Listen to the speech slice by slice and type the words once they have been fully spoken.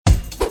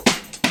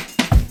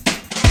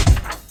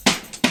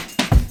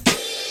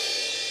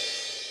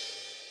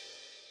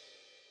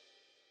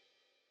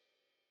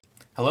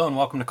Hello and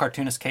welcome to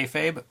Cartoonist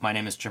Kayfabe. My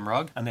name is Jim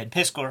Rugg. I'm Ed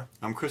Piskor.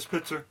 I'm Chris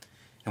Pitzer.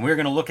 And we're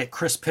going to look at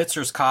Chris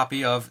Pitzer's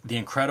copy of The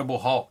Incredible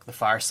Hulk, the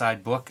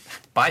Fireside book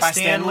by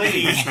Stan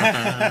Lee.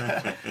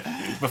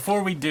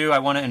 Before we do, I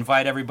want to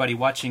invite everybody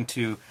watching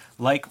to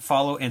like,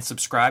 follow, and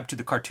subscribe to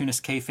the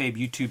Cartoonist Kayfabe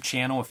YouTube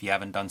channel if you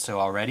haven't done so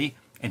already.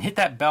 And hit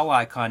that bell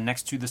icon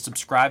next to the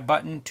subscribe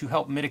button to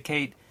help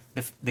mitigate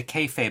the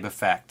kayfabe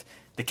effect.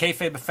 The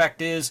kayfabe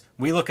effect is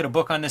we look at a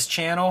book on this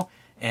channel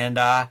and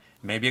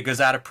maybe it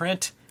goes out of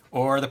print,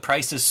 or the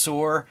prices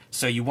soar,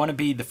 so you want to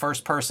be the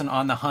first person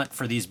on the hunt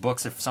for these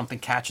books if something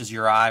catches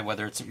your eye,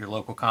 whether it's at your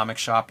local comic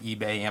shop,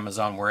 eBay,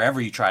 Amazon, wherever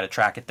you try to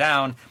track it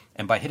down.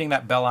 And by hitting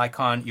that bell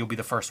icon, you'll be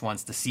the first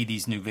ones to see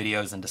these new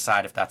videos and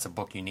decide if that's a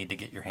book you need to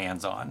get your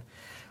hands on.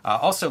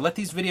 Also, let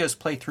these videos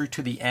play through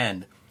to the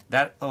end.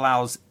 That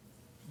allows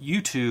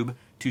YouTube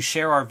to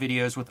share our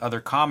videos with other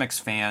comics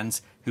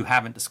fans who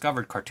haven't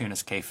discovered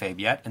Cartoonist Kayfabe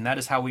yet, and that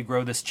is how we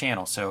grow this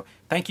channel. So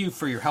thank you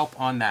for your help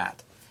on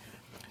that.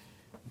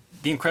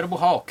 The Incredible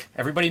Hulk.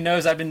 Everybody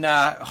knows I've been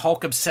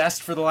Hulk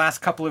obsessed for the last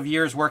couple of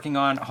years working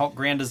on Hulk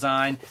Grand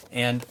Design,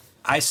 and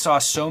I saw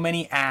so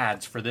many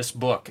ads for this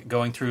book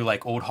going through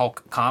like old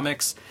Hulk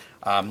comics.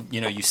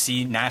 You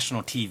see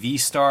national TV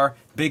star,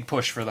 big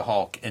push for the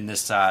Hulk in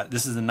this.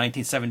 This is a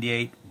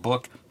 1978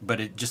 book,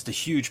 but just a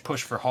huge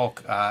push for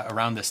Hulk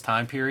around this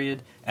time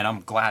period, and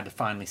I'm glad to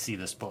finally see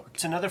this book.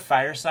 It's another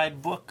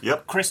Fireside book.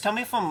 Yep. Chris, tell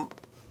me if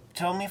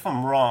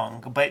I'm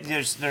wrong, but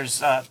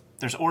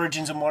there's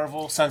Origins of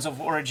Marvel, Sons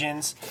of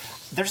Origins.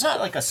 There's not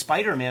like a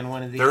Spider-Man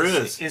one of these. There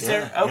is. Is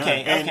there?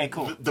 Okay, yeah. okay,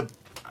 cool.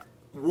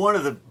 One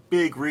of the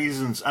big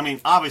reasons, I mean,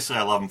 obviously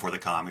I love them for the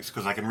comics,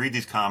 because I can read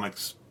these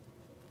comics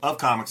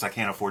I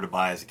can't afford to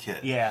buy as a kid.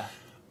 Yeah.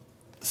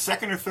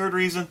 Second or third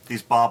reason,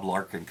 these Bob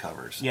Larkin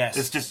covers. Yes.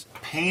 It's just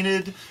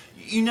painted.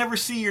 You never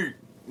see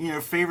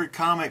your favorite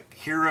comic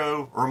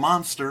hero or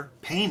monster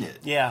painted.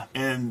 Yeah.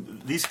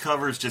 And these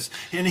covers just,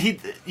 and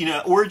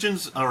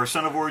Origins or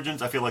Son of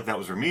Origins, I feel like that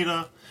was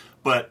Romita,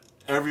 but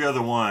every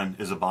other one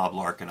is a Bob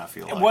Larkin, I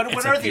feel like.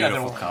 What are the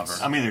other ones? Cover.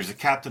 I mean, there's a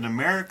Captain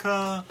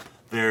America,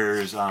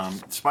 there's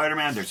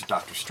Spider-Man, there's a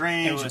Doctor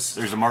Strange,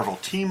 there's a Marvel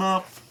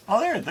team-up. Oh,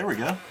 there we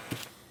go.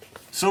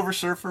 Silver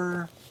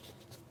Surfer.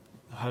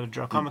 How to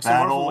Draw Comics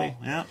Battle, the Marvel Way.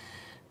 yeah.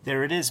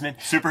 There it is, man.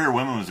 Superhero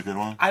Women was a good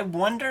one. I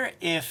wonder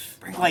if,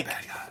 Bring on like, the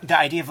bad guys. the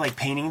idea of, like,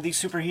 painting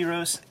these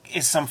superheroes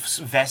is some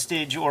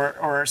vestige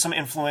or some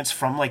influence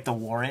from, like, the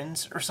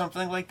Warrens or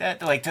something like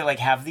that, to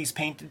have these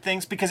painted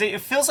things, because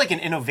it feels like an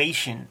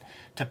innovation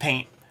to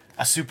paint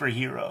a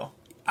superhero.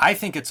 I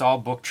think it's all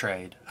book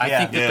trade. I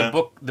think that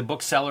Yeah. the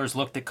booksellers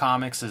looked at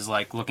comics as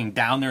like looking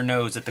down their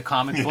nose at the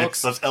comic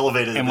books. Let's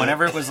elevate it. And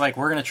whenever it was like,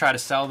 we're going to try to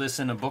sell this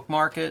in a book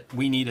market,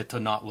 we need it to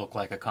not look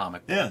like a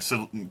comic book. Yeah,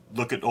 so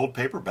look at old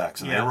paperbacks,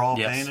 and they Yeah. were all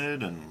Yes.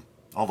 painted, and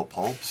all the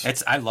pulps.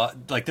 I love,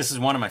 like, this is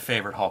one of my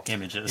favorite Hulk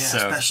images. Yeah, So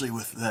especially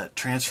with that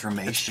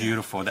transformation. it's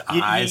beautiful. The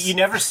You, eyes, you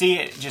never see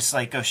it just,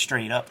 like, go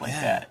straight up like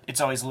Yeah. that. It's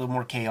always a little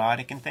more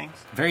chaotic and things.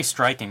 very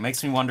striking.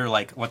 Makes me wonder,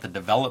 like, what the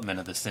development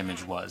of this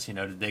image was.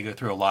 Did they go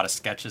through a lot of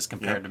sketches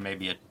compared to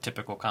maybe a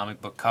typical comic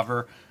book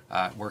cover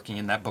working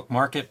in that book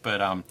market? But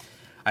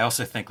I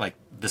also think, like,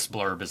 this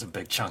blurb is a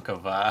big chunk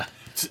of...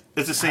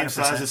 It's the same 100%.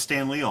 size as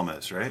Stan Lee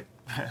almost, right?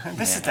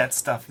 This is that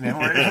stuff, man.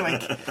 Where,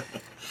 like,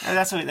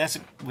 that's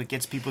what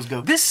gets people's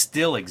goat. This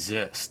still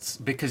exists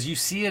because you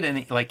see it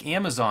in like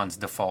Amazon's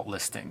default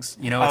listings.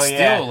 It's Oh,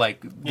 yeah. still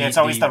like It's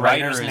always the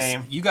writer's writer is-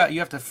 name.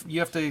 You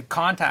have to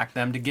contact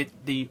them to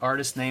get the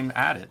artist name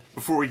added.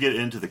 Before we get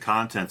into the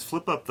contents,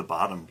 flip up the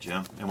bottom,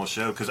 Jim, and we'll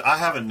show, because I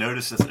haven't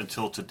noticed this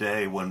until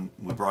today when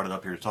we brought it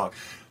up here to talk.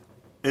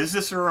 Is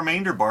this a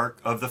remainder bark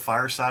of the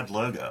Fireside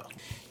logo?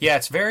 Yeah,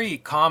 it's very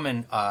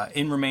common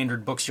in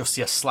remaindered books. You'll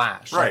see a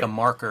slash, like Right. a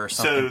marker or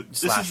So something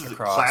this slashed is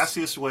across.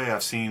 the classiest way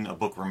I've seen a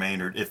book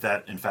remaindered, if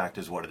that in fact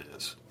is what it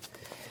is.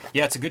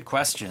 Yeah, it's a good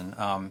question.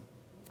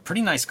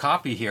 Pretty nice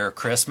copy here,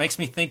 Chris. Makes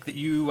me think that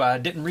you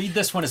didn't read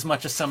this one as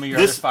much as some of your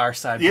other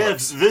Fireside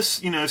books.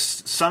 This,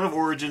 Son of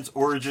Origins,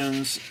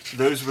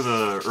 those were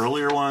the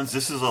earlier ones.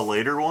 This is a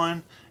later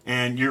one,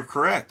 and you're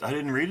correct. I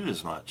didn't read it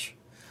as much.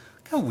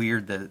 How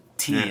weird the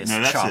T is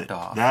that's chopped it.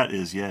 off. That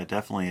is,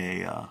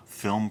 definitely a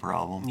film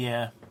problem.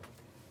 Yeah.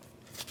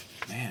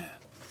 Man,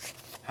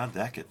 how'd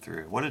that get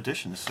through? What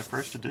edition? This is the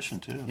first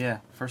edition, too. Yeah,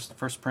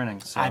 first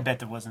printing. So. I bet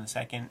there wasn't a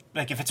second.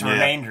 Like, if it's a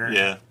remainder.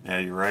 Yeah,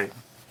 you're right.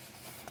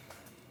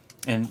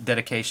 And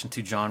dedication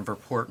to John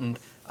Verpoorten,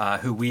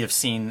 who we have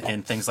seen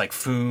in things like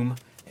Foom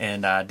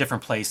and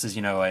different places.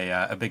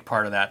 A big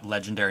part of that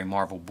legendary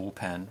Marvel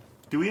bullpen.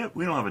 We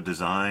don't have a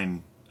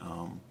design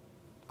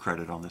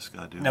credit on this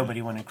guy, do we?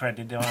 Nobody wanted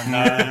credit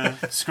on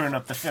screwing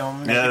up the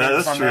film. Yeah,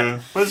 negatives that's on true.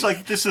 that. But it's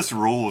like this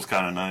rule is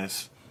kind of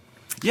nice.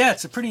 Yeah,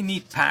 it's a pretty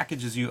neat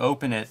package as you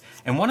open it.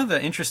 And one of the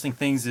interesting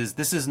things is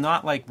this is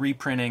not like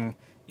reprinting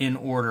in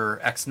order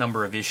X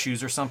number of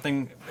issues or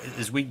something.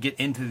 As we get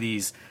into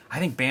these, I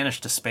think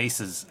Banished to Space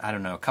is, I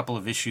don't know, a couple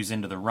of issues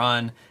into the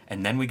run,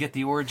 and then we get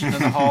the origin of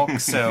the Hulk.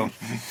 So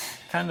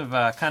kind of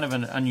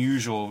an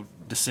unusual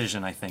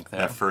decision, I think, there.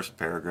 That first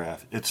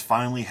paragraph. It's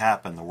finally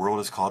happened. The world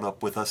has caught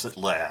up with us at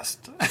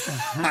last.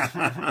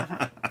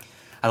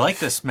 I like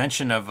this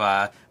mention of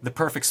the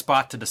perfect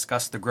spot to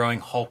discuss the growing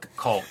Hulk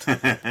cult.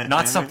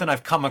 Not something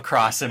I've come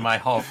across in my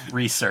Hulk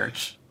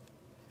research.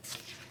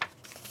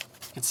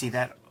 You can see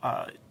that,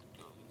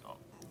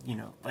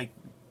 like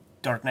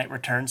Dark Knight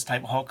Returns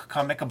type Hulk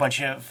comic. A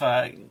bunch of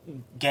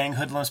gang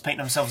hoodlums painting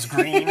themselves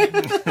green.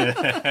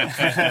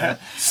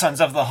 Sons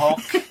of the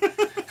Hulk.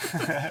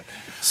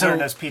 Wearing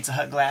those Pizza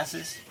Hut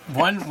glasses.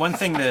 One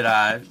thing that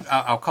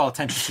I'll call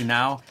attention to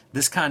now,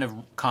 this kind of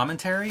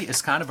commentary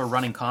is kind of a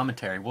running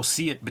commentary. We'll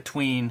see it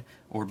between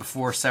or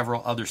before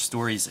several other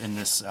stories in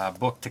this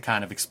book to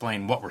kind of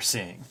explain what we're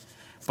seeing.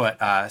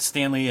 But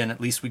Stan Lee, and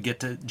at least we get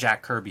to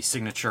Jack Kirby's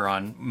signature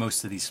on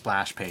most of these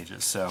splash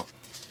pages. So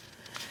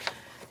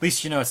at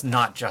least you know it's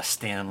not just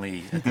Stan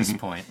Lee at this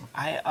point.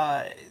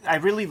 I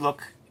really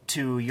look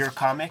to your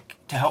comic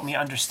to help me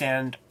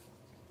understand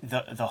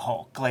the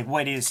Hulk. Like,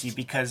 what is he?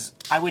 Because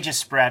I would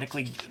just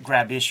sporadically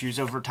grab issues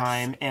over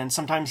time, and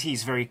sometimes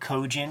he's very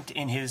cogent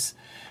in his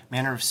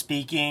manner of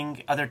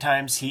speaking. Other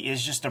times he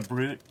is just a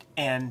brute,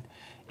 and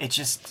it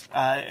just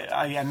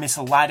I miss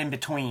a lot in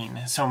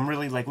between. So I'm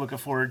really like looking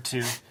forward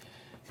to.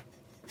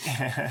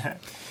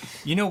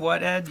 You know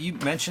what, Ed? You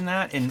mentioned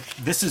that, and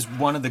this is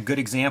one of the good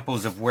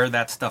examples of where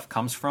that stuff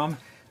comes from.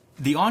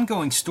 The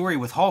ongoing story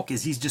with Hulk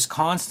is he's just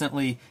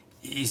constantly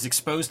he's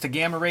exposed to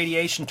gamma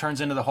radiation,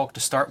 turns into the Hulk to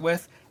start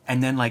with.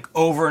 And then, like,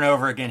 over and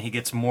over again, he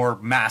gets more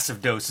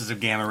massive doses of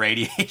gamma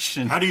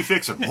radiation. How do you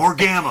fix it? More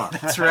gamma.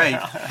 That's right.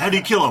 How do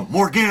you kill him?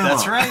 More gamma.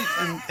 That's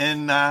right.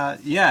 And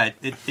yeah,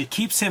 it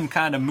keeps him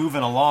kind of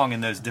moving along in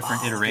those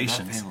different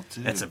iterations.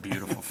 It's a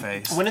beautiful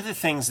face. One of the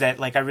things that,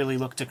 like, I really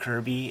look to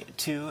Kirby,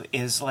 too,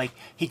 is, like,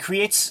 he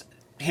creates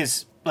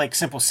his, like,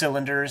 simple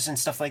cylinders and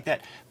stuff like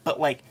that. But,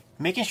 like,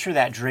 making sure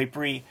that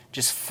drapery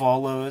just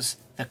follows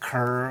the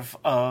curve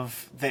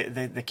of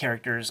the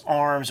character's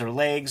arms or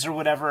legs or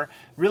whatever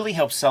really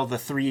helps sell the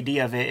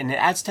 3D of it, and it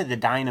adds to the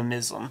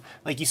dynamism.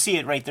 Like, you see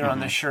it right there on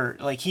the shirt.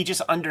 Like, he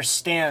just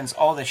understands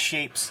all the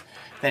shapes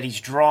that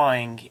he's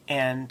drawing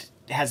and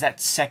has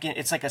that second,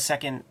 it's like a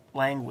second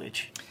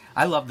language.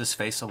 I love this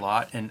face a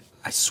lot, and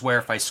I swear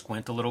if I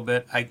squint a little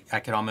bit, I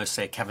could almost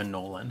say Kevin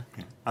Nolan.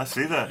 I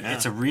see that, yeah.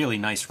 It's a really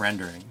nice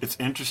rendering. It's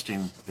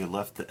interesting they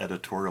left the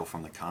editorial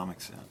from the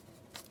comics in.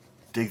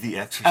 Dig the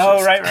Exorcist.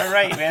 Oh,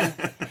 right, man.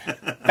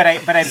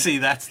 But I see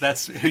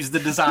that's who's the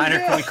designer?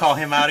 Can we call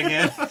him out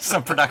again?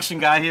 Some production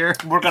guy here.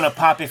 We're gonna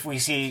pop if we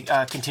see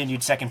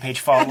continued second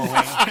page following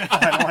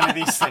on one of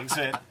these things.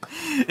 But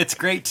it's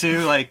great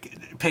too.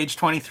 Like page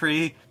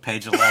 23,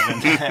 page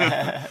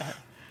 11.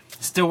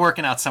 Still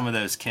working out some of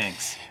those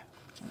kinks.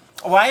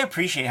 Well, I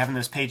appreciate having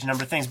those page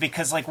number things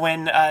because, like,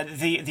 when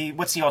the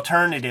what's the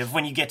alternative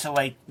when you get to,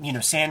 like, you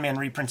know, Sandman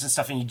reprints and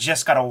stuff, and you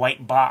just got a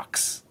white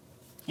box.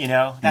 You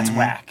know, that's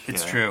whack.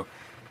 It's true.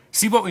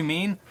 See what we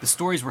mean? The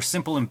stories were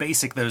simple and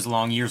basic those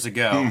long years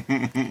ago.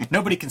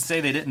 Nobody can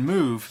say they didn't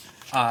move.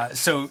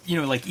 So,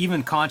 you know, like,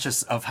 even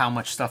conscious of how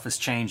much stuff has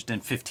changed in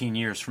 15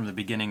 years from the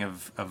beginning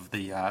of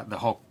the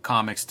Hulk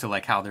comics to,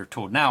 like, how they're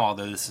told now,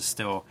 although this is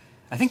still...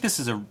 I think this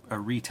is a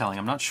retelling.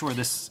 I'm not sure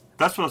this...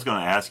 That's what I was going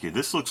to ask you.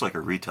 This looks like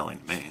a retelling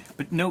to me.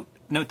 But note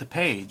the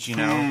page, you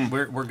know.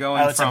 We're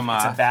going from...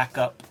 it's a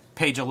backup.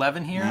 Page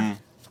 11 here.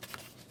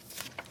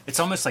 It's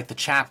almost like the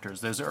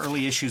chapters. Those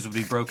early issues would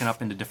be broken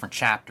up into different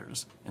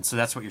chapters. And so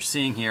that's what you're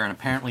seeing here. And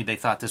apparently they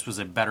thought this was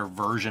a better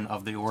version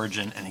of the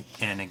origin.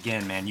 And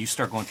again, man, you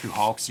start going through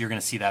Hulks, you're going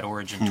to see that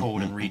origin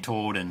told and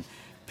retold and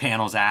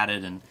panels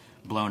added and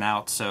blown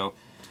out. So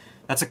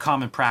that's a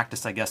common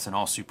practice, I guess, in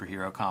all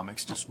superhero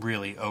comics, just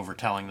really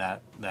overtelling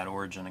that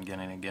origin again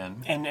and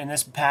again. And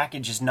this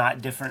package is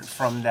not different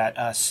from that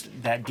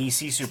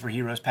DC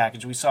Superheroes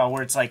package we saw,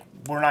 where it's like,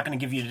 we're not going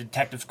to give you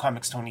Detective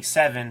Comics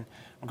 27.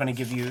 We're going to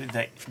give you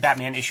the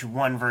Batman issue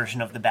 1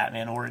 version of the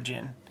Batman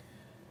origin.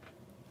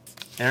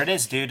 There it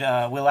is, dude.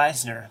 Will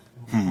Eisner.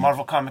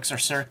 Marvel Comics are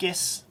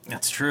circus.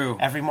 That's true.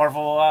 Every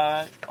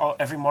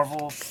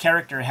Marvel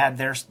character had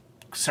their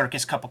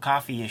circus cup of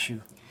coffee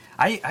issue.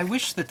 I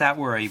wish that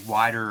were a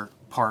wider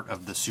part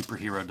of the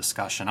superhero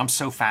discussion. I'm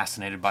so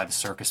fascinated by the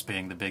circus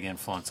being the big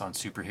influence on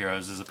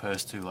superheroes as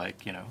opposed to,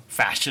 like, you know,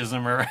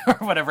 fascism or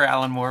whatever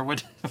Alan Moore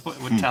would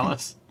tell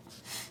us.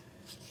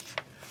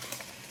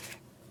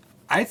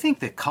 I think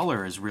that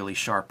color is really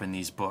sharp in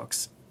these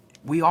books.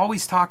 We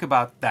always talk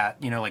about that,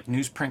 you know, like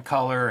newsprint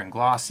color and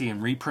glossy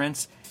and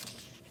reprints.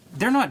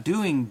 They're not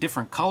doing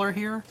different color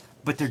here,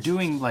 but they're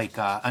doing like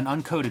an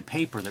uncoated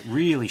paper that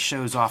really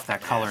shows off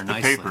that color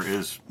nicely. The paper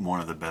is one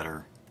of the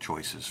better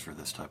choices for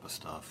this type of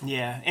stuff.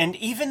 Yeah, and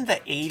even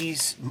the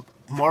 80s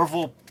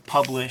Marvel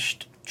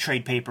published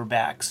trade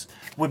paperbacks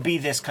would be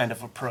this kind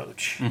of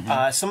approach.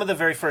 Some of the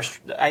very first,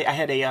 I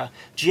had a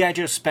G.I.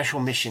 Joe Special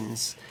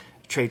Missions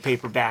trade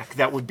paperback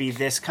that would be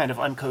this kind of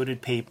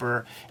uncoated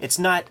paper. It's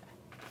not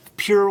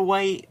pure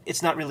white.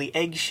 It's not really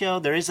eggshell.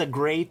 There is a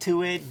gray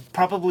to it,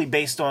 probably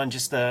based on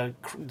just the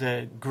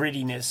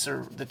grittiness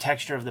or the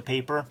texture of the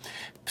paper.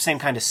 Same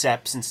kind of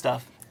seps and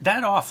stuff.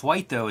 That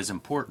off-white, though, is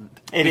important.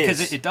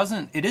 Because it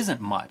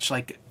isn't much.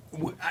 Like,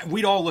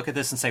 we'd all look at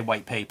this and say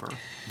white paper.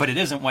 But it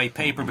isn't white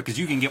paper because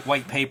you can get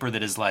white paper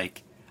that is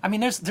like... I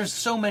mean, there's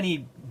so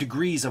many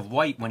degrees of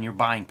white when you're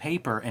buying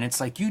paper, and it's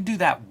like you do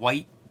that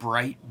white,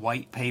 bright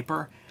white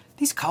paper,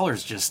 these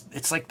colors just,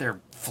 it's like they're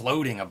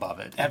floating above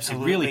it.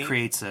 Absolutely. It really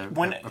creates a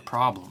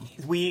problem.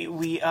 We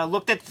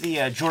looked at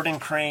the Jordan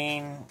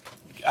Crane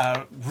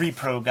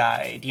repro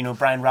guide,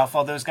 Brian Ralph,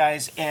 all those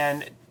guys,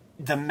 and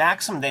the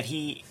maxim that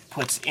he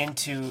puts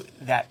into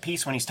that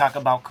piece when he's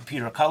talking about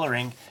computer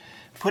coloring,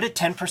 put a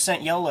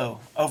 10% yellow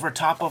over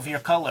top of your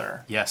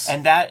color. Yes.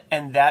 And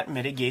that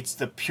mitigates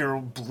the pure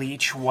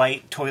bleach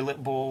white,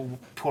 toilet bowl,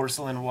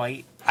 porcelain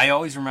white. I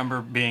always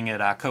remember being at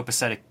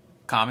Copacetic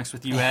Comics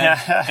with you, Ed,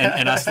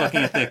 and us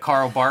looking at the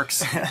Carl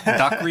Barks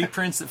duck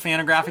reprints that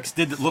Fantagraphics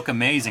did that look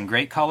amazing,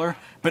 great color,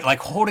 but like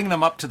holding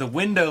them up to the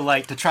window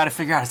light to try to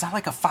figure out, is that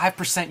like a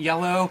 5%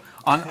 yellow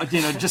on,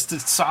 just to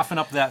soften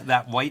up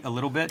that white a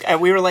little bit?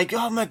 And we were like,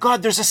 oh my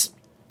God, there's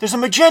a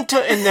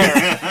magenta in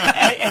there.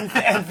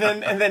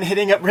 and then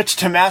hitting up Rich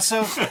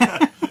Tommaso.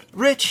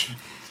 Rich,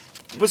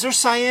 was there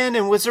cyan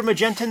and was there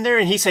magenta in there?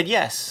 And he said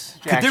yes.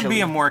 Could there be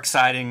a more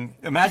exciting...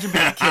 Imagine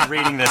being a kid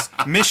reading this,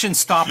 Mission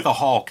Stop the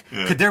Hulk.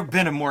 Yeah. Could there have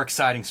been a more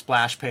exciting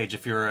splash page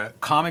if you're a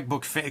comic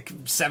book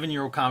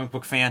 7-year-old comic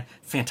book fan,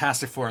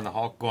 Fantastic Four and the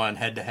Hulk going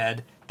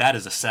head-to-head? That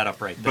is a setup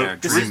right there.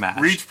 Dream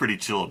match. Reed's pretty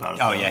chill about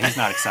it. Oh, yeah, he's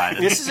not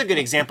excited. This is a good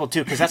example,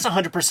 too, because that's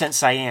 100%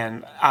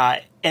 cyan.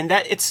 And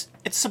that it's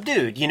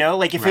subdued,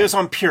 Like, if it was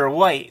on pure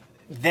white,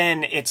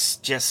 then it's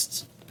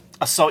just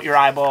assault your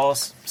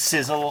eyeballs,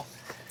 sizzle.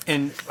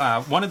 And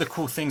one of the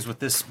cool things with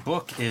this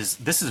book is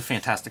this is a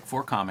Fantastic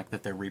Four comic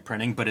that they're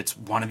reprinting, but it's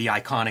one of the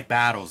iconic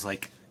battles.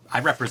 Like, I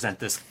represent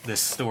this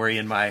story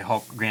in my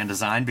Hulk Grand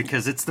Design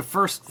because it's the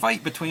first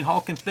fight between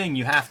Hulk and Thing.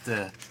 You have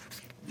to,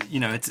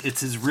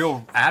 it's his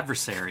real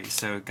adversary,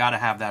 so got to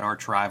have that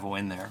arch rival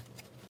in there.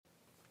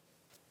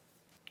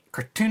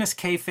 Cartoonist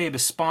Kayfabe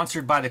is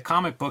sponsored by the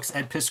comic books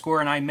Ed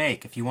Piskor and I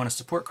make. If you want to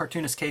support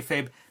Cartoonist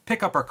Kayfabe,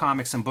 pick up our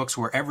comics and books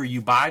wherever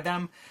you buy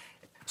them.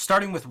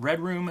 Starting with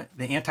Red Room,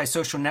 the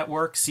Antisocial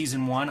Network,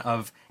 Season 1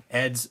 of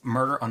Ed's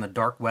Murder on the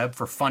Dark Web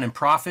for Fun and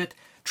Profit.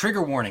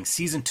 Trigger Warning,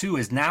 Season 2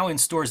 is now in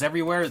stores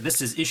everywhere.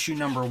 This is issue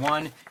number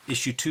 1.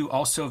 Issue 2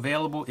 also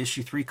available.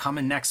 Issue 3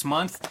 coming next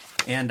month.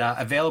 And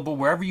available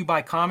wherever you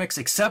buy comics,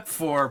 except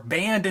for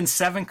banned in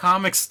 7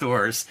 comic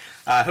stores.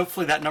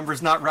 Hopefully that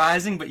number's not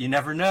rising, but you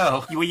never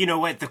know. Well, you know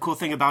what? The cool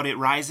thing about it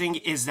rising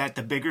is that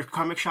the bigger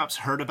comic shops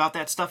heard about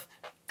that stuff,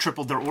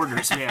 tripled their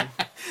orders, man.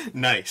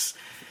 Nice.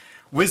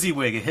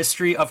 WYSIWYG, A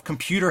History of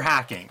Computer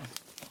Hacking.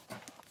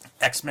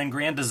 X-Men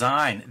Grand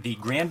Design, the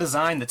Grand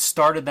Design that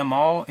started them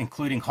all,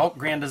 including Hulk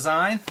Grand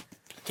Design.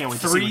 Can't wait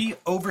to 3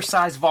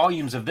 oversized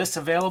volumes of this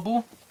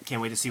available.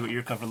 Can't wait to see what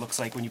your cover looks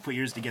like when you put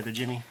yours together,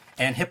 Jimmy.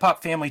 And Hip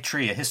Hop Family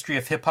Tree, A History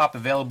of Hip Hop,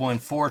 available in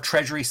 4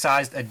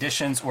 treasury-sized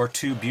editions or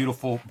 2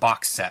 beautiful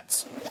box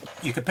sets.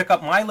 You can pick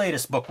up my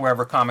latest book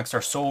wherever comics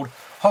are sold,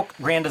 Hulk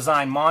Grand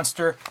Design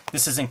Monster.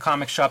 This is in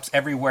comic shops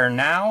everywhere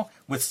now,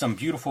 with some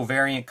beautiful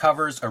variant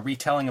covers, a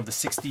retelling of the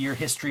 60-year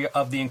history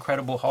of the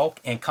Incredible Hulk,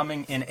 and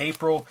coming in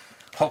April,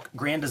 Hulk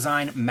Grand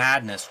Design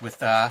Madness,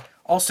 with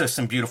also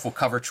some beautiful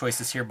cover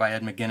choices here by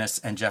Ed McGuinness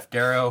and Jeff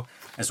Darrow,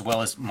 as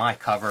well as my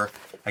cover.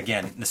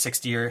 Again, the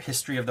 60-year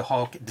history of the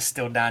Hulk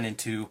distilled down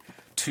into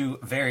 2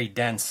 very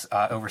dense,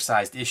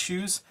 oversized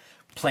issues.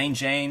 Plain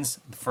Jane's,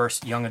 the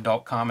first young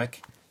adult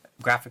comic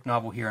graphic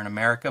novel here in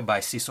America by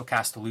Cecil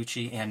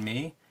Castellucci and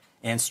me.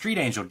 And Street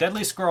Angel,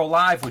 Deadliest Girl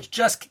Alive, which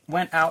just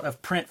went out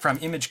of print from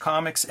Image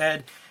Comics,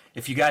 Ed.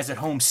 If you guys at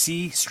home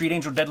see Street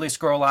Angel, Deadliest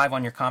Girl Alive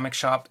on your comic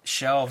shop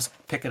shelves,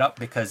 pick it up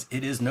because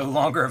it is no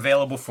longer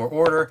available for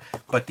order.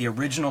 But the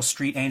original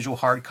Street Angel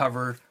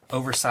hardcover,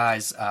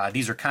 oversized,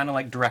 these are kind of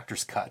like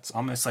director's cuts,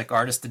 almost like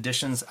artist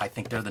editions. I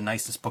think they're the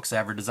nicest books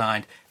ever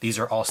designed. These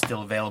are all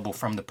still available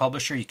from the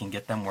publisher. You can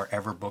get them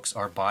wherever books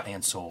are bought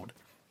and sold.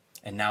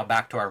 And now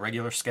back to our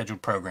regular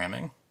scheduled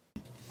programming.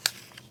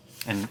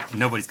 And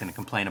nobody's going to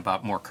complain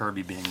about more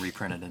Kirby being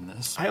reprinted in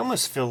this. I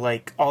almost feel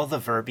like all the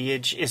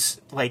verbiage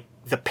is like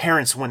the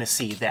parents want to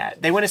see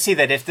that. They want to see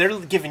that if they're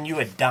giving you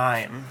a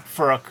dime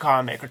for a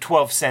comic, or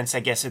 12 cents,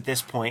 I guess, at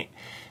this point,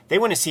 they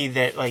want to see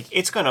that like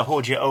it's going to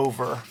hold you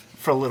over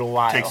for a little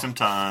while. Take some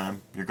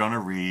time. You're going to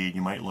read.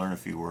 You might learn a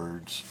few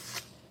words.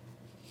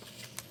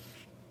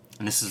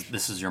 And this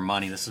is your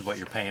money. This is what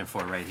you're paying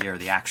for right here,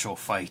 the actual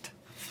fight.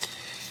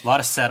 A lot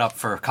of setup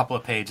for a couple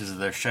of pages of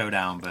their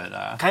showdown,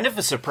 but... Kind of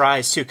a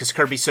surprise, too, because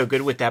Kirby's so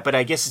good with that, but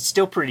I guess it's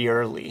still pretty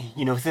early.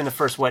 Within the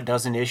first,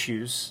 dozen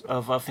issues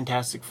of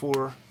Fantastic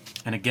Four.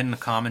 And again, the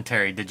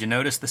commentary. Did you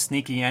notice the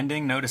sneaky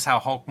ending? Notice how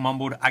Hulk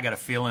mumbled, I got a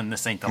feeling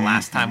this ain't the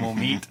last time we'll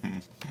meet?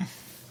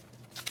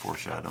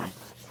 Foreshadowing.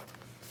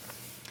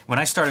 When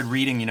I started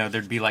reading,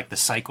 there'd be like the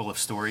cycle of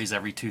stories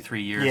every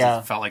 2-3 years. Yeah.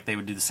 It felt like they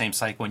would do the same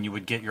cycle, and you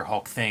would get your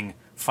Hulk Thing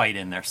fight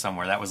in there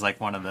somewhere. That was like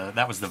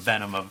that was the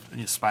Venom of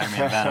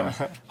Spider-Man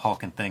Venom.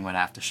 Hulk and Thing would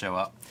have to show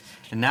up.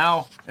 And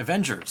now,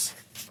 Avengers.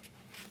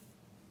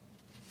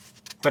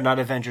 But not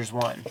Avengers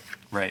 1.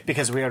 Right.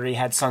 Because we already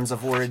had Sons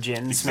of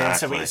Origins, man.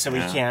 So Exactly,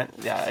 we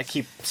can't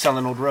keep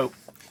selling old rope.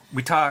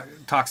 We talk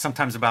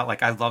sometimes about,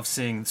 like, I love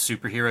seeing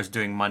superheroes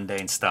doing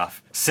mundane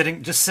stuff,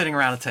 just sitting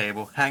around a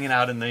table, hanging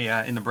out in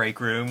the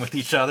break room with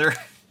each other.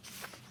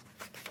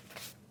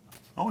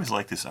 I always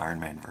like this Iron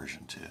Man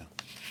version too.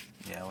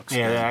 Yeah, it looks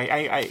Yeah, good.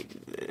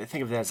 I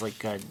think of it as like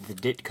the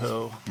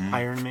Ditko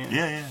Iron Man.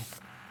 Yeah.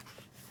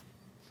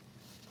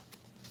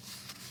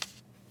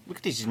 Look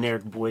at these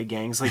generic boy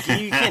gangs. Like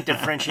you can't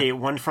differentiate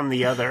one from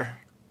the other.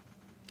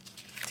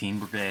 Teen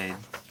Brigade.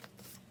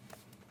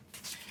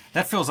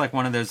 That feels like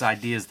one of those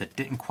ideas that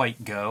didn't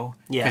quite go.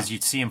 Yeah. Because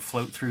you'd see him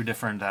float through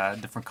different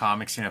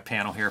comics,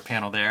 panel here,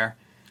 panel there.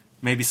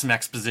 Maybe some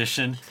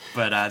exposition,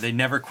 but they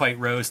never quite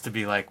rose to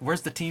be like,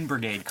 where's the Teen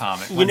Brigade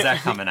comic? When's that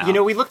coming out?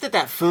 We looked at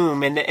that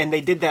Foom, and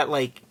they did that,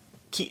 like,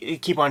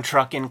 keep on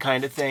trucking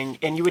kind of thing.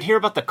 And you would hear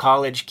about the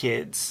college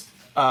kids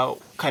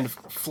kind of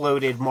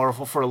floated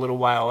Marvel for a little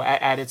while,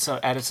 added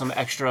some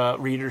extra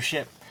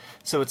readership.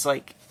 So it's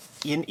like,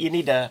 you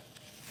need to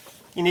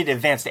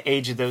advance the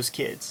age of those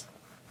kids.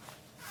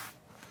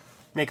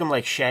 Make them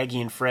like Shaggy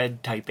and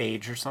Fred type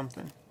age or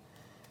something.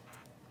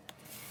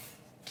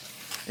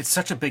 It's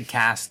such a big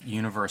cast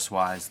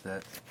universe-wise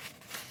that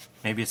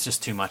maybe it's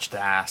just too much to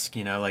ask.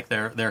 Like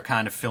they're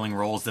kind of filling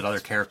roles that other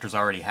characters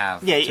already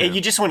have. Yeah, too.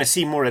 you just want to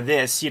see more of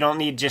this. You don't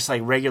need just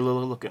like regular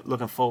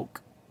looking folk.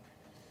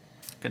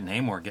 Good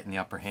Namor getting the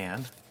upper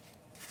hand.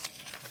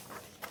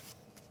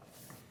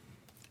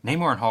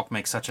 Namor and Hulk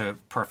make such a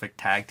perfect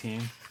tag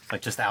team.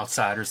 Like just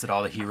outsiders that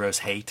all the heroes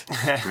hate.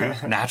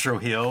 Natural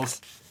heels.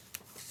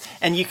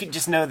 And you could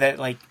just know that,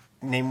 like,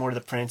 Namor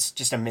the Prince,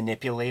 just a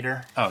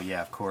manipulator. Oh,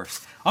 yeah, of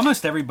course.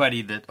 Almost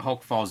everybody that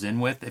Hulk falls in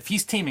with, if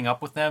he's teaming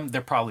up with them,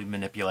 they're probably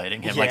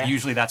manipulating him. Yeah. Like,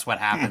 usually that's what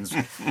happens.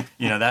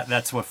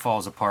 That's what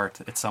falls apart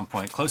at some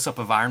point. Close-up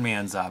of Iron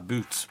Man's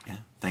boots. Yeah.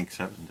 Thanks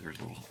heaven there's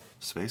a little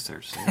space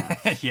there. So.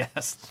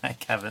 Yes,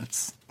 thank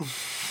heavens.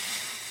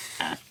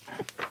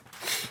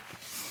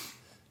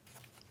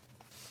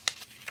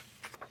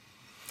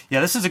 Yeah,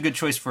 this is a good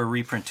choice for a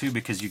reprint, too,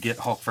 because you get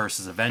Hulk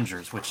versus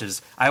Avengers, which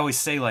is, I always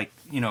say, like,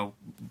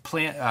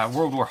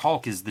 World War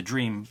Hulk is the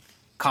dream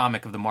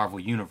comic of the Marvel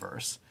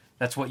Universe.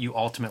 That's what you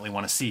ultimately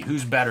want to see.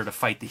 Who's better to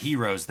fight the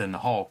heroes than the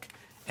Hulk?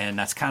 And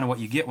that's kind of what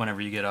you get whenever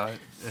you get a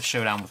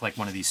showdown with, like,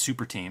 one of these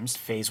super teams.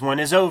 Phase 1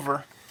 is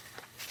over.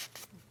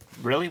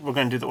 Really? We're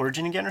going to do the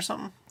origin again or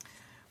something?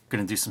 We're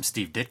going to do some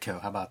Steve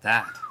Ditko. How about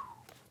that?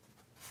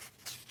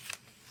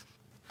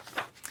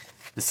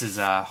 This is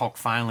Hulk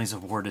finally is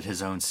awarded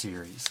his own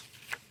series.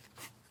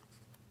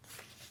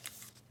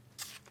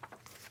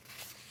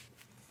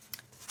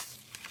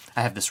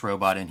 I have this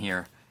robot in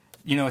here.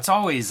 It's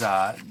always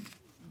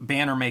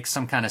Banner makes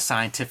some kind of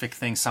scientific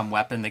thing, some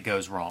weapon that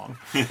goes wrong.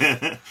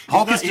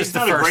 Hulk is just the first of many. He's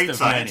not a great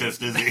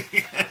scientist, is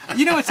he?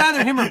 It's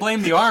either him or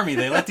blame the army.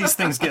 They let these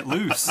things get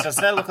loose. Does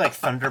that look like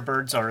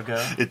Thunderbird's Argo?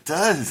 It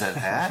does, that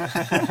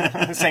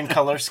hat. The same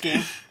color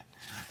scheme?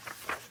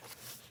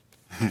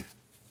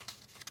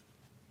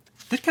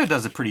 Ditko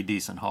does a pretty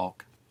decent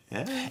Hulk.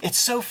 Yeah. It's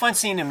so fun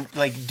seeing him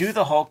like do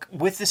the Hulk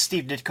with the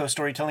Steve Ditko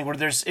storytelling, where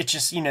it's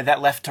just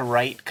that left to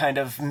right kind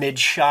of mid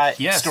shot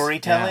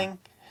storytelling.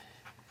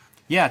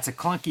 Yeah, it's a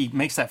clunky,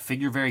 makes that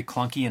figure very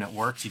clunky, and it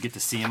works. You get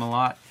to see him a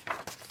lot.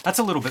 That's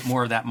a little bit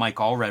more of that Mike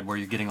Allred, where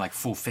you're getting like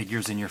full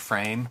figures in your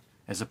frame,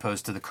 as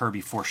opposed to the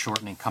Kirby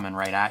foreshortening coming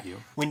right at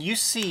you. When you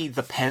see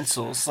the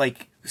pencils,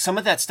 like some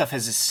of that stuff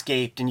has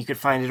escaped, and you could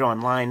find it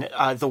online.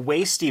 The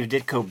way Steve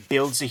Ditko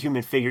builds a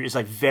human figure is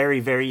like very,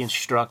 very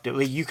instructive.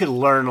 Like you could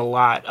learn a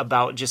lot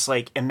about just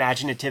like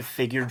imaginative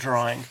figure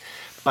drawing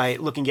by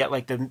looking at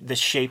like the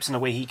shapes and the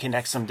way he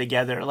connects them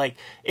together. Like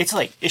it's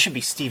like it should be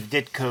Steve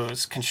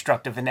Ditko's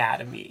constructive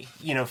anatomy,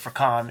 for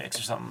comics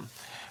or something,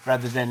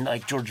 rather than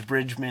like George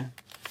Bridgman.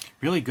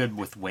 Really good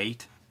with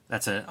weight.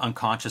 That's an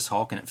unconscious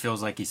Hulk, and it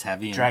feels like he's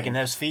heavy. Dragging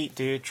those feet,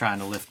 dude. Trying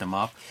to lift him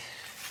up.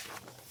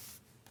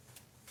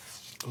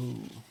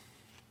 Ooh.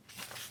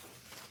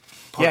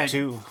 Part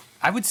 2.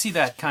 I would see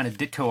that kind of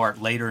Ditko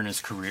art later in his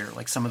career.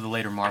 Like some of the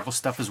later Marvel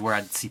stuff is where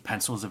I'd see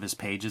pencils of his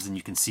pages, and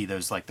you can see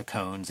those like the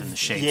cones and the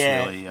shapes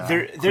really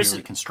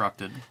clearly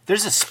constructed.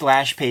 There's a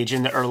splash page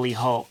in the early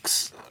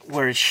Hulks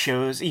where it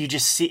shows you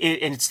just see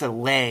it, and it's the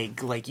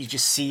leg. Like you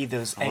just see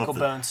those ankle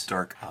bones.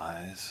 Dark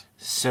eyes.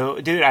 So,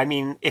 dude, I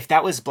mean, if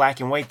that was black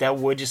and white, that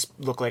would just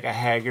look like a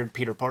haggard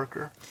Peter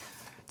Parker.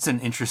 It's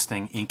an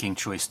interesting inking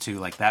choice too.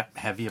 Like that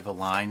heavy of a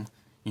line.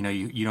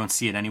 You don't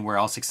see it anywhere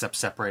else except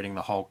separating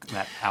the Hulk,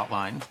 that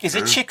outline. Is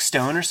it Chick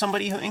Stone or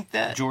somebody who inked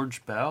that?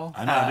 George Bell?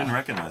 I know, I didn't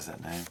recognize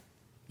that name.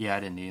 Yeah,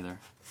 I didn't either.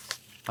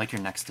 Like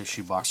your next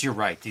issue box. You're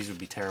right. These would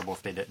be terrible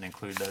if they didn't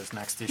include those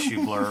next issue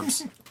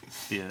blurbs.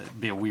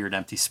 Be a weird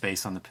empty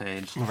space on the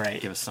page.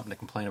 Right. Give us something to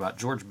complain about.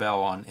 George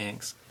Bell on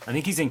inks. I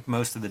think he's inked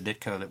most of the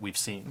Ditko that we've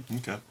seen.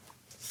 Okay.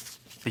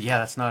 But yeah,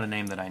 that's not a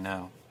name that I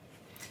know.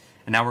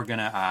 And now we're going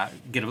to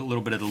get a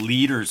little bit of the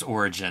leader's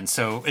origin.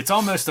 So it's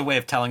almost a way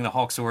of telling the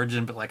Hulk's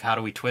origin, but like how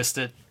do we twist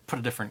it? Put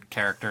a different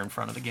character in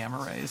front of the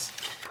Gamma Rays.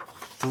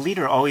 The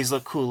leader always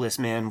looked coolest,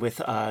 man, with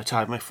Todd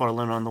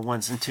McFarlane on the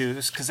 1s and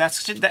 2s, because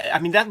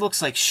that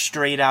looks like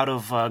straight out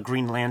of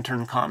Green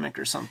Lantern comic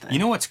or something. You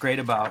know what's great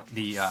about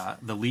the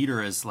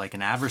leader as like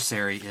an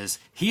adversary is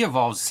he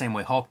evolves the same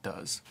way Hulk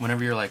does.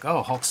 Whenever you're like,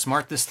 oh, Hulk's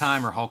smart this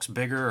time, or Hulk's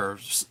bigger, or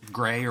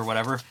gray, or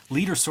whatever,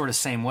 leader's sort of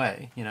same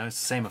way. You know, it's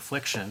the same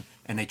affliction,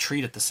 and they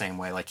treat it the same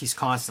way. Like his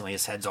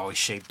head's always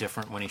shaped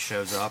different when he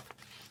shows up.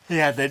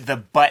 Yeah,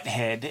 the butt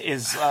head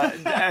is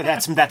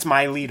that's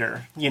my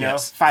leader. You know,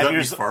 Yes. 5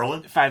 years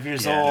McFarlane? 5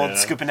 years Yeah. old,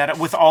 scooping that up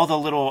with all the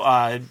little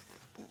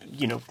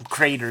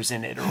craters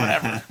in it or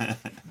whatever.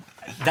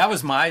 That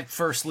was my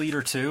first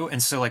leader too,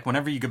 and so like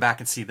whenever you go back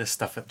and see this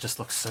stuff, it just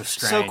looks so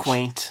strange. So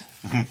quaint.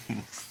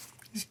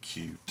 He's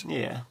cute.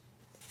 Yeah,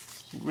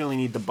 you really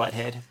need the butt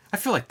head. I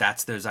feel like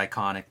that's those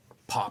iconic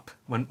pop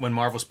when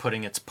Marvel's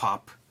putting its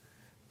pop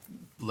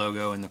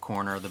logo in the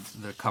corner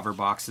of the cover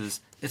boxes.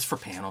 It's for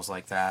panels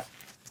like that.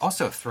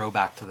 Also a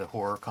throwback to the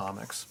horror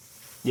comics,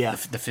 Yeah,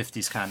 the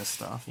 50s kind of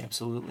stuff. yeah,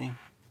 absolutely.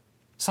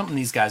 Something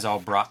these guys all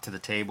brought to the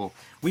table.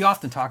 We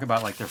often talk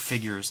about like their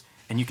figures,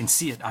 and you can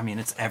see it. I mean,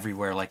 it's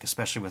everywhere, like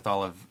especially with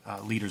all of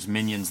Leader's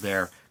minions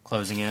there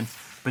closing in.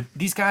 But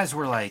these guys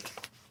were like,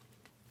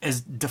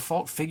 as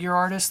default figure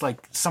artists,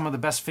 like some of the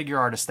best figure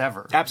artists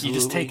ever. Absolutely. You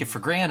just take it for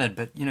granted,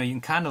 but you know, you can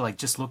kind of like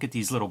just look at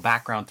these little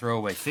background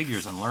throwaway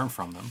figures and learn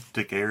from them.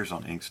 Dick Ayers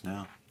on inks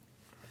now.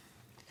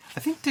 I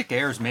think Dick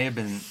Ayers may have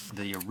been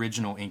the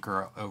original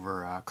inker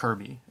over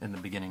Kirby in the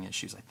beginning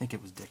issues. I think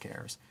it was Dick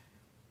Ayers.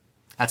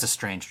 That's a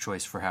strange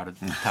choice for how to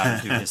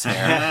do his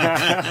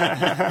hair.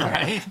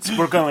 Right? So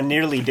we're going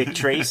nearly Dick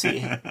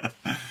Tracy.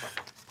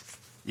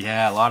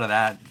 Yeah, a lot of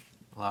that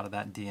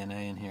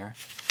DNA in here.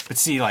 But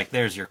see, like,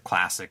 there's your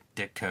classic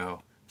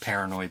Ditko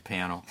paranoid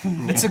panel.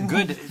 It's a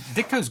good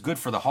Ditko's good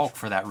for the Hulk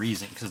for that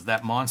reason, because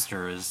that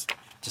monster is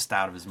just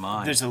out of his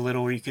mind. There's a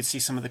little where you could see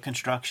some of the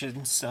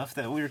construction stuff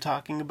that we were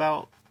talking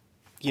about.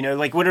 You know,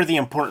 like what are the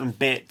important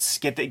bits?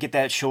 Get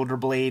that shoulder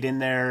blade in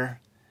there.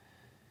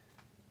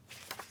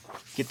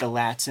 Get the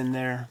lats in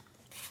there.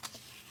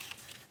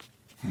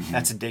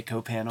 That's a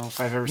Ditko panel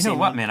if I've ever you seen know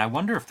what, one. man? I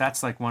wonder if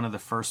that's like one of the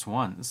first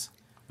ones.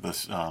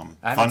 This I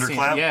haven't seen-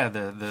 Thunderclap. yeah,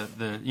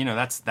 the you know,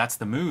 that's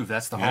the move.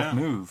 That's the Yeah. Hulk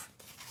move.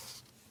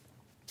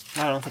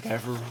 I don't think I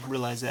ever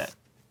realized that.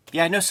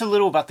 Yeah, I know so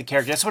little about the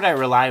character. That's what I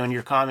rely on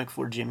your comic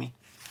for, Jimmy.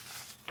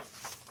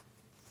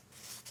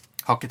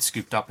 Hulk gets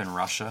scooped up in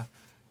Russia.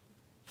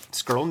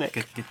 Skrullnik.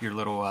 Get your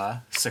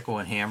little sickle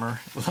and hammer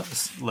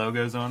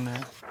logos on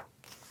there.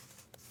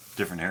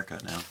 Different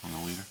haircut now on the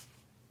leader.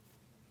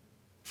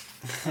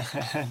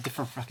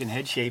 Different fucking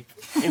head shape.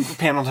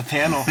 Panel to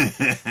panel.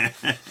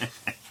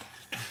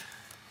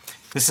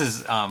 This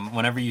is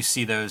whenever you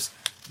see those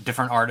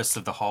different artists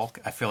of the Hulk,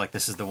 I feel like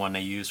this is the one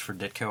they use for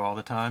Ditko all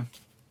the time.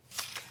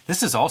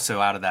 This is also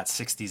out of that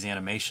 60s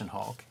animation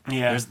Hulk.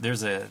 Yeah.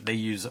 They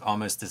use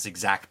almost this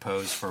exact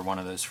pose for one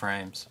of those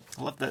frames.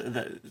 I love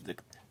the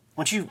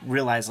once you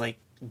realize like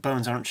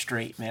bones aren't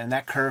straight, man.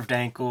 That curved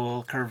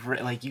ankle,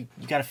 like you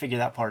got to figure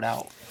that part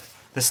out.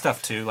 This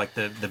stuff too, like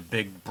the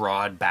big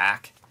broad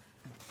back.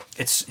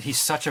 He's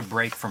such a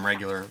break from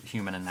regular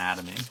human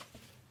anatomy.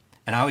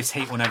 And I always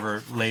hate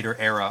whenever later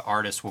era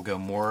artists will go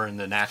more in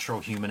the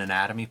natural human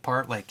anatomy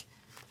part. Like,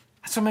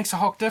 that's what makes a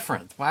Hulk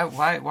different.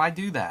 Why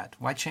do that?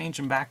 Why change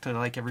him back to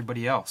like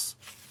everybody else?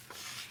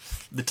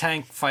 The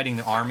tank fighting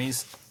the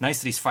armies. Nice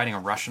that he's fighting a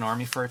Russian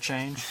army for a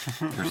change.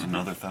 There's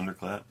another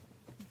Thunderclap.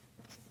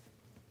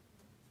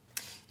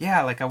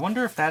 Yeah, like I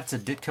wonder if that's a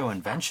Ditko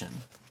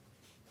invention.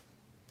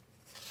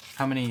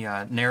 How many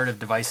narrative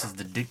devices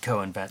did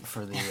Ditko invent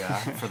for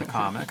the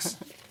comics?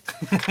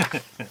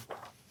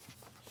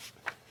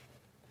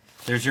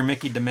 There's your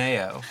Mickey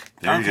DeMeo.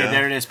 There you Okay, go.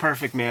 there it is.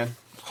 Perfect, man.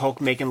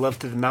 Hulk making love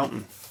to the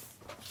mountain.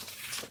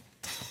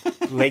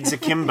 Legs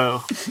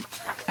akimbo.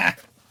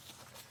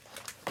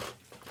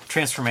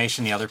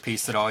 Transformation, the other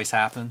piece that always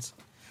happens.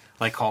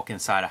 Like Hulk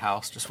inside a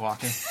house, just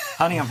walking.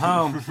 Honey, I'm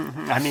home.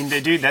 I mean,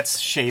 dude, that's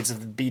shades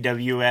of the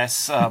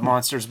BWS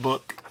Monsters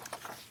book.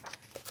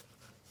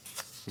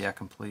 Yeah,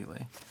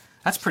 completely.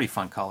 That's pretty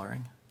fun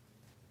coloring.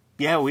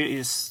 Yeah,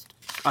 it's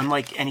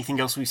unlike anything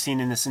else we've seen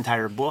in this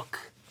entire book.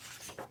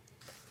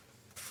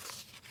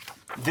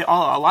 A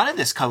lot of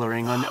this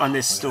coloring on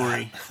this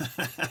story.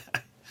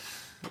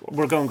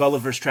 We're going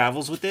Gulliver's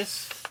Travels with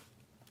this?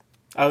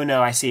 Oh,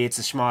 no, I see. It's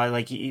a small,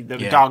 like, the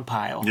Yeah. dog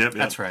pile. Yep,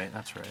 That's right,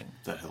 that's right.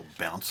 That he'll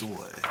bounce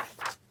away.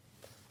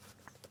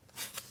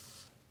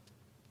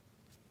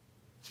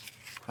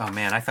 Oh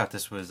man, I thought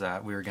this was,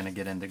 we were going to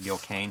get into Gil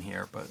Kane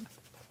here, but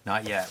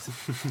not yet.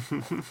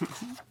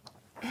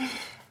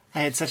 I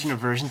had such an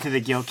aversion to the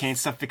Gil Kane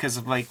stuff because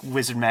of, like,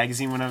 Wizard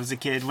Magazine when I was a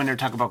kid, when they were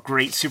talking about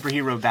great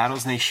superhero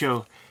battles, and they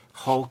show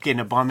Hulk and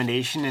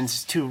Abomination and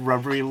just two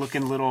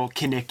rubbery-looking little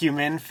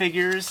Kinnicuman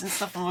figures and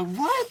stuff. I'm like,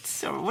 what?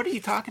 So, what are you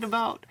talking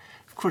about?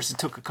 Of course, it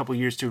took a couple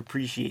years to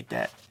appreciate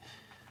that.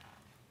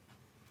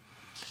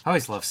 I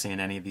always love seeing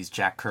any of these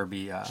Jack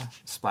Kirby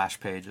splash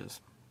pages.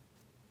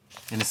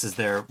 And this is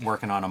they're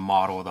working on a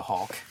model of the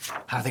Hulk.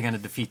 How are they going to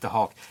defeat the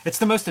Hulk? It's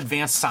the most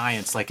advanced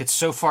science. Like, it's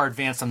so far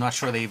advanced, I'm not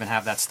sure they even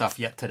have that stuff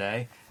yet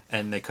today.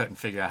 And they couldn't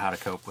figure out how to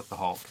cope with the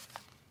Hulk.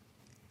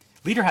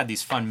 Leader had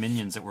these fun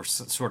minions that were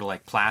sort of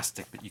like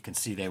plastic, but you can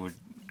see they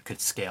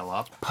could scale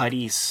up.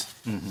 Putties.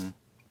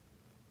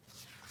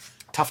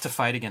 Tough to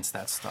fight against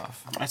that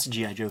stuff. That's a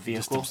G.I. Joe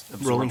vehicle.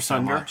 Absorb Rolling so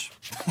Thunder. much.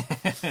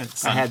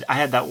 I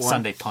had that one.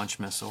 Sunday Punch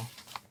missile.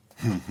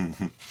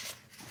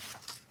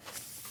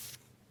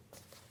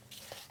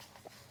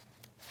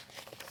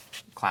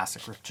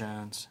 Classic Rick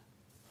Jones.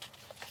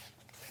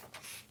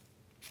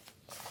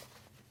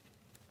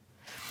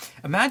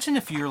 Imagine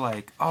if you're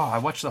like, oh, I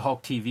watched the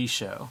Hulk TV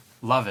show.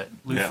 Love it.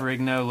 Lou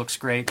Ferrigno looks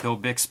great. Bill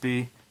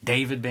Bixby.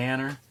 David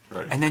Banner.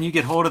 Right. And then you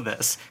get hold of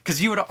this.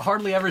 Because you would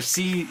hardly ever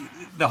see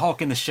the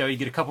Hulk in the show. You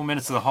get a couple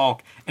minutes of the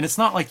Hulk. And it's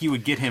not like you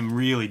would get him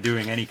really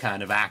doing any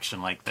kind of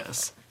action like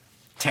this.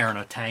 Tearing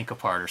a tank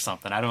apart or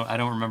something. I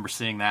don't remember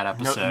seeing that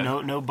episode.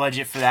 No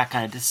budget for that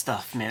kind of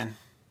stuff, man.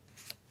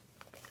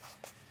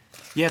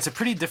 Yeah, it's a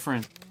pretty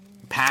different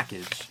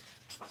package.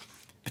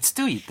 But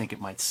still, you'd think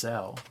it might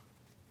sell.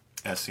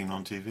 As seen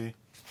on TV.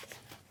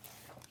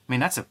 I mean,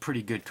 that's a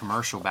pretty good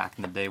commercial back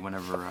in the day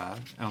whenever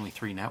only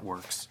 3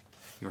 networks.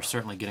 You were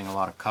certainly getting a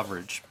lot of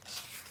coverage.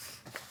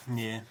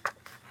 Yeah.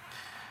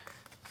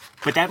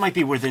 But that might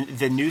be where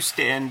the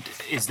newsstand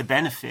is the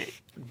benefit.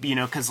 You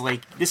know, because,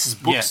 like, this is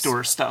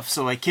bookstore stuff.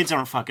 So, like, kids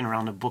aren't fucking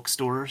around to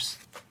bookstores.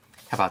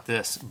 How about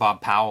this?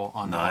 Bob Powell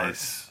on the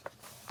Nice.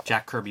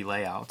 Jack Kirby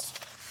layouts.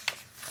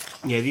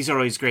 Yeah, these are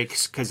always great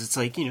because it's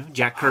like, you know,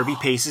 Jack Kirby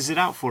paces it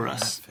out for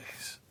us.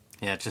 Face.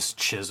 Yeah, just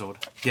chiseled.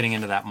 Getting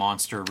into that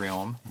monster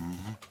realm.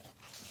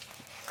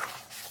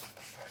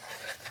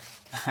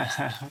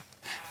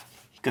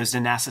 Goes to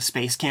NASA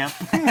space camp.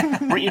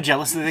 Weren't you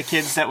jealous of the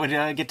kids that would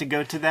get to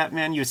go to that,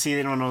 man? You would see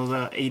it on all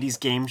the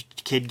 80s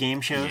kid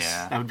game shows.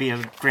 Yeah. That would be a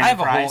grand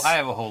prize. I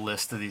have a whole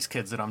list of these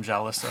kids that I'm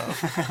jealous of.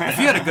 If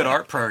you had a good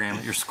art program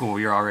at your school,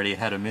 you're already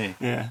ahead of me.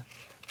 Yeah.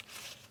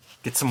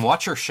 Get some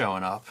Watcher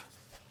showing up.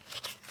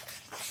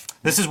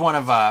 This is one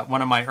of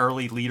my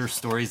early Leader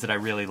stories that I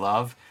really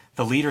love.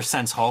 The Leader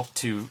sends Hulk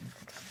to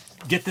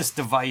get this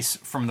device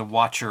from the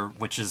Watcher,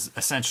 which is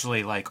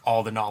essentially like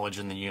all the knowledge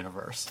in the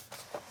universe.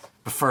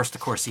 But first,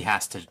 of course, he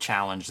has to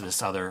challenge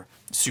this other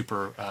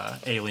super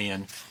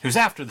alien who's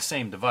after the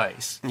same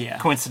device. Yeah.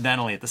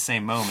 Coincidentally, at the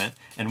same moment.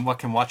 And what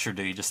can Watcher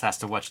do? He just has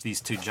to watch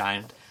these 2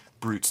 giant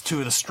brutes, 2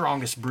 of the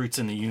strongest brutes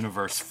in the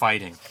universe,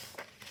 fighting.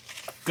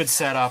 Good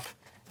setup,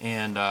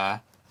 and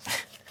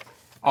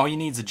all you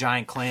need is a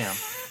giant clam.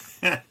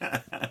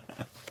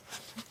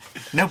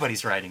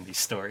 Nobody's writing these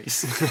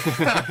stories.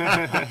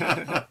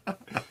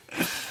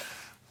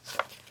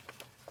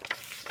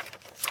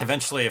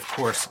 Eventually, of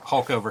course,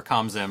 Hulk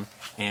overcomes him,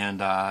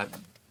 and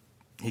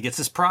he gets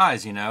his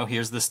prize, you know.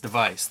 Here's this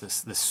device,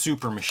 this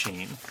super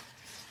machine.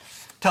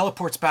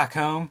 Teleports back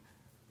home,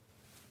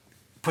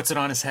 puts it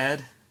on his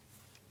head.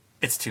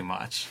 It's too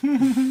much.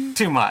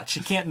 Too much.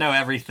 You can't know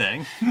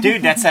everything.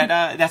 Dude, that's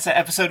that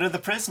episode of The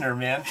Prisoner,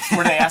 man,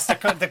 where they asked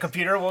the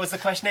computer, what was the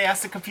question they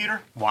asked the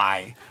computer?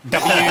 Why?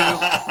 WHY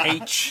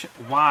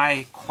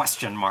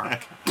question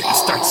mark.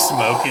 Start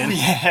smoking.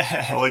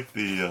 Yeah. I like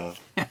the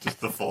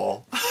just the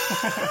fall.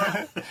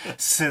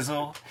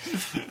 Sizzle.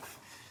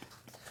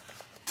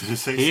 Did it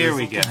say Here sizzle?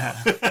 we go.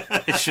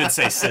 It should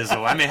say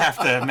sizzle. I may have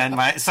to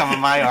amend some of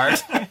my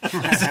art.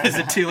 Is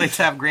it too late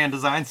to have Grand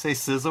Design say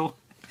sizzle?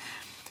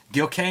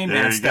 Gil Kane,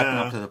 There man, you stepping go.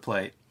 up to the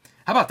plate.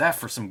 How about that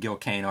for some Gil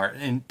Kane art?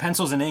 And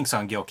pencils and inks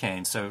on Gil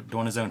Kane, so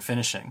doing his own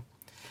finishing.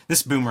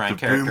 This Boomerang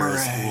character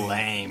is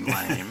lame.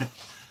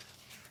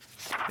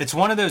 It's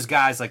one of those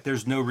guys, like,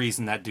 there's no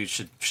reason that dude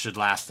should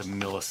last a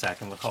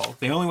millisecond with Hulk.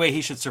 The only way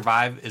he should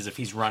survive is if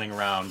he's running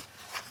around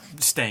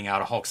staying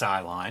out of Hulk's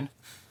eye line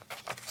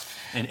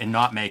and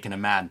not making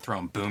him mad and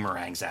throwing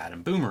boomerangs at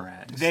him.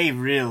 Boomerangs. They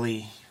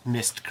really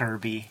missed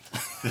Kirby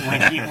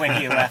when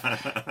he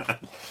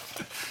left.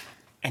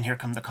 And here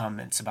come the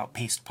comments about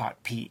Paste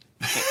Pot Pete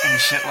and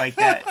shit like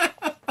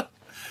that.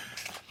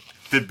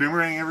 Did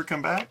Boomerang ever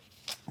come back?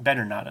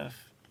 Better not have.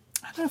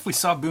 I don't know if we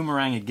saw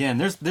Boomerang again.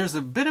 There's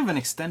a bit of an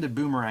extended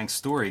Boomerang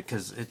story,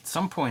 because at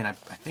some point I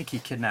think he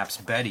kidnaps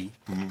Betty.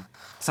 Mm-hmm.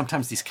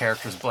 Sometimes these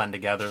characters blend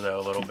together, though,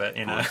 a little bit.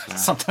 You know,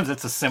 sometimes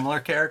it's a similar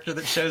character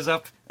that shows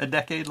up a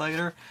decade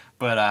later.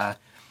 But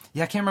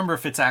yeah, I can't remember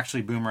if it's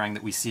actually Boomerang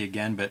that we see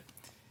again, but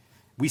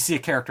we see a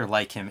character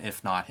like him,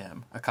 if not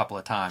him, a couple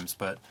of times.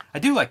 But I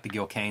do like the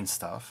Gil Kane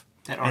stuff.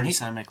 That Artie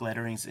Simek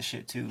lettering's the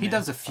shit too. He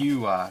does a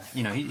few.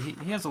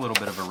 He has a little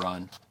bit of a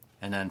run.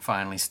 And then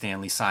finally Stan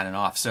Lee signing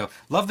off. So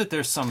love that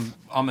there's some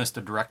almost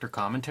a director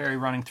commentary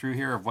running through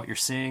here of what you're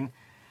seeing.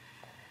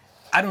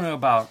 I don't know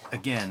about,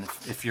 again,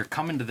 if you're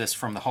coming to this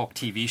from the Hulk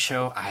TV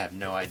show, I have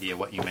no idea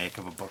what you make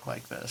of a book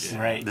like this. Yeah.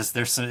 Right. This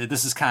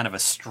is kind of a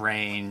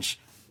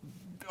strange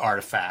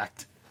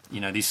artifact.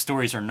 You know, these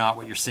stories are not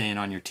what you're seeing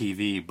on your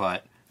TV,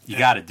 but you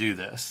got to do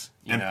this.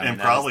 You know, and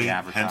probably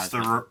hence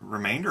the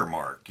remainder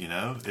mark. You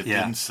know, it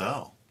didn't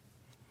sell.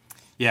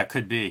 Yeah, it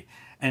could be.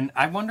 And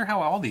I wonder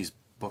how all these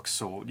books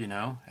sold, you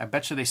know? I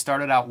bet you they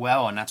started out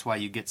well, and that's why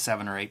you get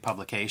 7 or 8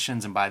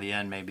 publications, and by the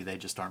end, maybe they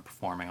just aren't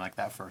performing like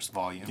that first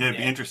volume. Yeah, it'd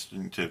be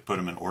interesting to put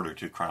them in order,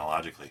 too,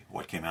 chronologically,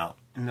 what came out.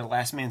 And The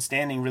Last Man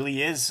Standing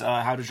really is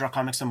How to Draw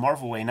Comics the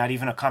Marvel Way, not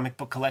even a comic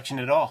book collection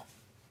at all.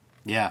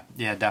 Yeah,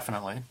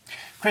 definitely.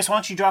 Chris, why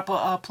don't you drop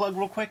a plug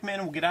real quick, man,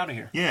 and we'll get out of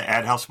here.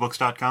 Yeah,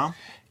 adhousebooks.com.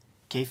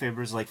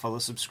 Kayfabers, like, follow,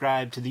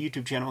 subscribe to the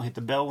YouTube channel, hit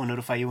the bell, we'll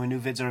notify you when new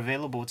vids are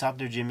available. What's up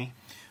there, Jimmy?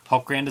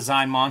 Hulk Grand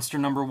Design Monster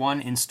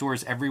 #1 in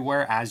stores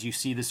everywhere as you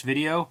see this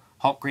video.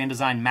 Hulk Grand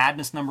Design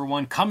Madness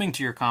 #1 coming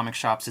to your comic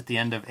shops at the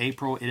end of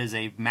April. It is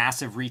a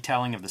massive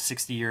retelling of the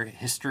 60-year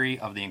history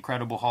of the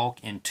Incredible Hulk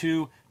in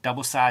 2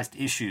 double-sized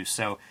issues.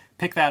 So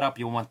pick that up.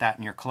 You'll want that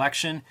in your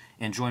collection.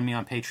 And join me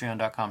on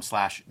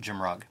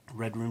patreon.com/JimRugg.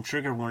 Red Room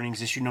Trigger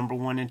Warnings, issue number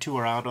 1 and 2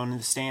 are out on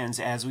the stands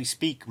as we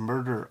speak.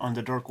 Murder on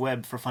the Dark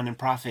Web for Fun and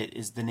Profit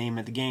is the name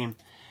of the game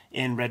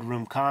in Red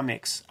Room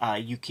Comics.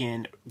 You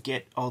can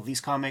get all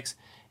these comics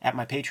at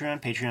my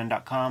Patreon,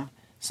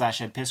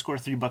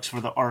 patreon.com/EdPiscor, $3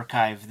 for the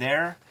archive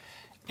there.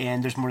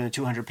 And there's more than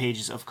 200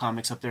 pages of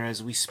comics up there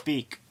as we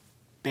speak.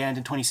 Banned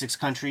in 26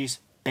 countries,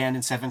 banned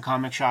in 7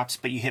 comic shops,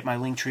 but you hit my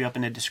link tree up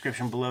in the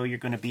description below. You're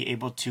going to be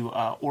able to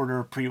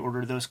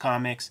pre-order those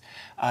comics.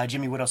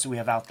 Jimmy, what else do we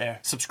have out there?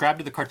 Subscribe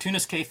to the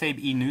Cartoonist Kayfabe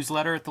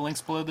e-newsletter at the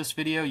links below this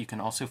video. You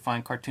can also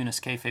find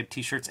Cartoonist Kayfabe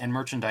t-shirts and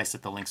merchandise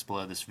at the links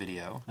below this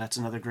video. That's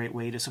another great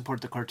way to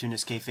support the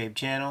Cartoonist Kayfabe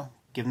channel.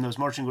 Give them those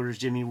marching orders,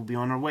 Jimmy. We'll be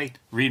on our way.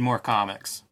 Read more comics.